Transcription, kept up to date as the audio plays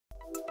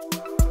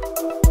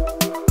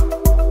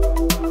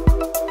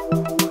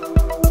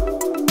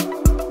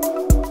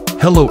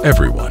Hello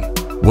everyone,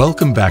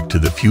 welcome back to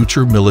the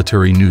Future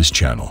Military News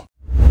Channel.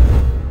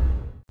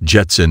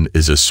 Jetson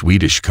is a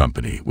Swedish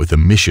company with a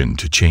mission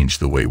to change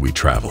the way we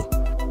travel.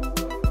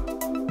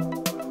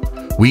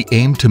 We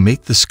aim to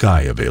make the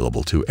sky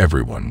available to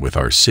everyone with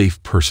our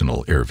safe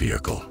personal air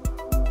vehicle.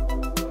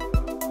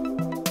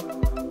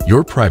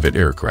 Your private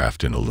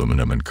aircraft in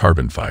aluminum and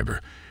carbon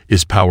fiber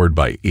is powered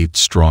by 8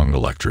 strong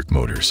electric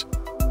motors.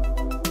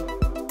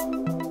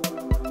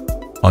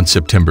 On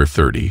September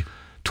 30,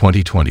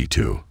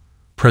 2022,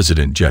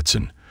 President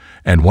Jetson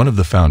and one of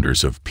the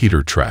founders of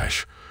Peter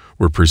Trash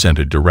were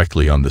presented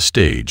directly on the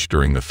stage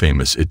during the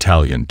famous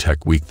Italian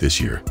Tech Week this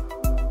year.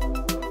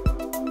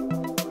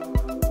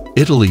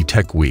 Italy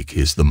Tech Week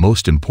is the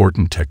most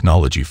important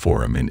technology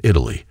forum in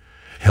Italy,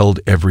 held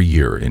every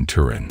year in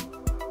Turin.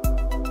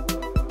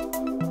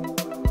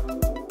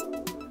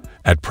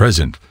 At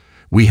present,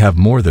 we have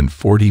more than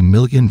 40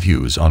 million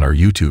views on our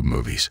YouTube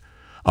movies.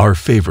 Our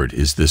favorite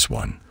is this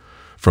one,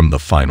 from the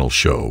final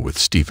show with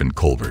Stephen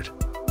Colbert.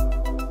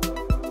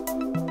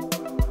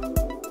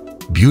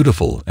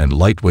 Beautiful and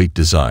lightweight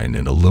design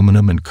in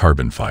aluminum and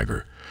carbon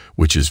fiber,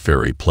 which is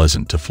very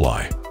pleasant to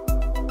fly.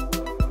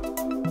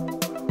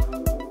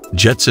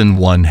 Jetson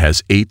One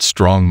has 8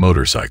 strong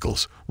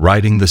motorcycles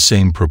riding the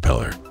same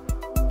propeller.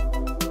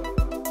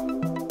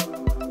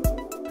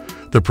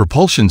 The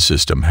propulsion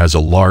system has a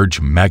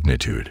large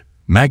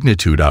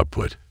magnitude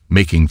output,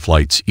 making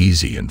flights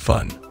easy and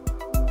fun.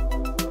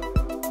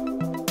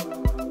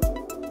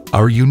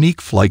 Our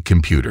unique flight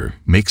computer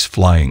makes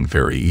flying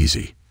very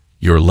easy.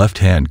 Your left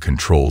hand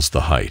controls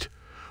the height,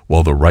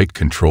 while the right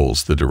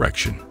controls the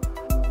direction.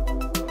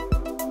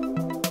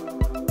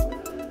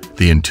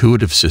 The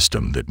intuitive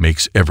system that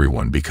makes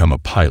everyone become a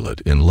pilot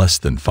in less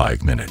than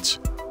 5 minutes.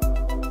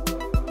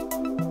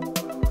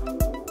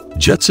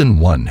 Jetson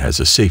One has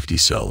a safety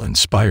cell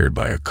inspired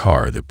by a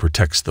car that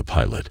protects the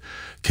pilot,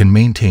 can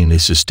maintain a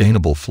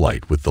sustainable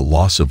flight with the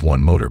loss of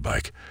one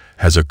motorbike,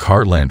 has a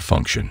car land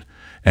function,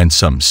 and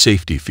some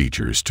safety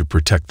features to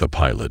protect the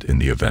pilot in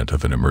the event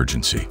of an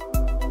emergency.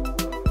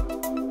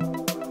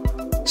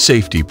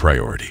 Safety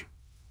priority.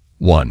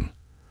 1.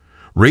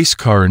 Race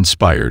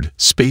car-inspired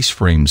space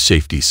frame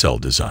safety cell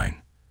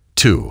design.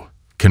 2.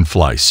 Can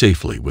fly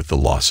safely with the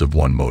loss of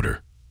one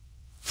motor.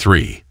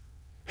 3.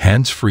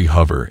 Hands-free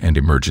hover and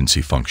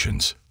emergency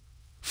functions.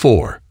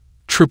 4.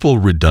 Triple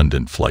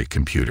redundant flight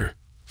computer.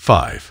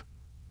 5.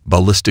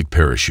 Ballistic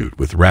parachute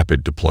with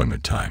rapid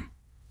deployment time.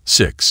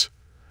 6.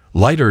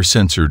 LiDAR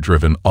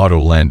sensor-driven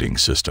auto-landing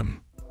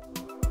system.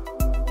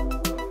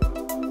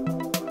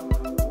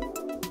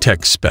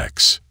 Tech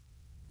specs.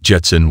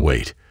 Jetson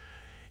weight,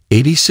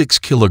 86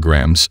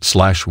 kilograms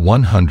 /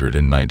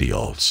 190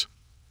 oz.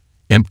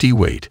 Empty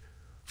weight,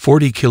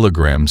 40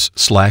 kilograms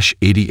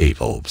 /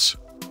 88 oz.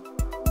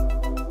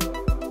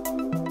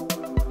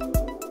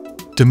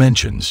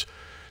 Dimensions,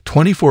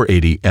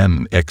 2480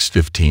 m x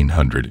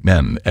 1500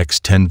 m x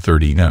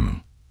 1030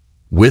 m.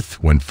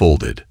 Width when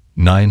folded,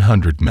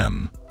 900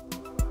 m.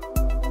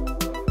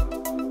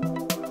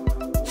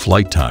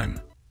 Flight time,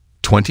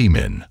 20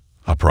 min,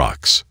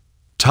 approx.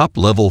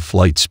 Top-level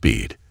flight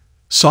speed,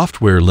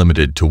 software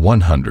limited to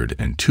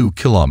 102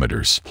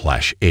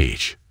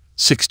 km/h,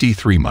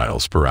 63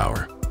 miles per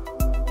hour.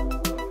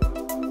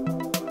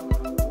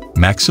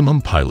 Maximum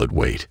pilot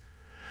weight,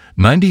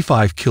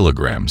 95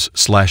 kilograms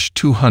 /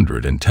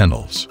 210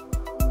 oz.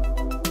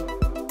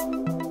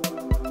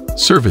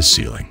 Service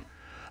ceiling,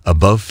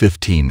 above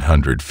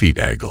 1,500 feet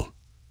angle.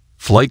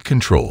 Flight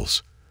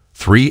controls,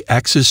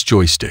 3-axis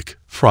joystick,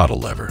 throttle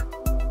lever.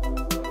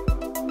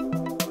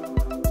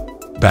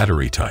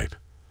 Battery type,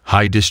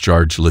 high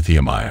discharge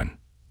lithium-ion.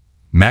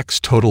 Max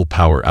total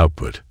power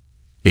output,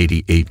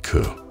 88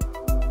 kW.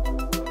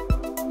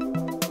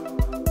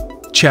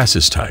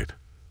 Chassis type,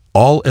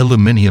 all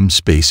aluminum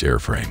space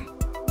airframe.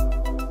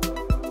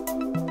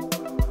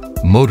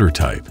 Motor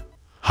type,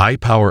 high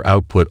power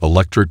output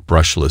electric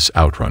brushless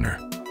outrunner.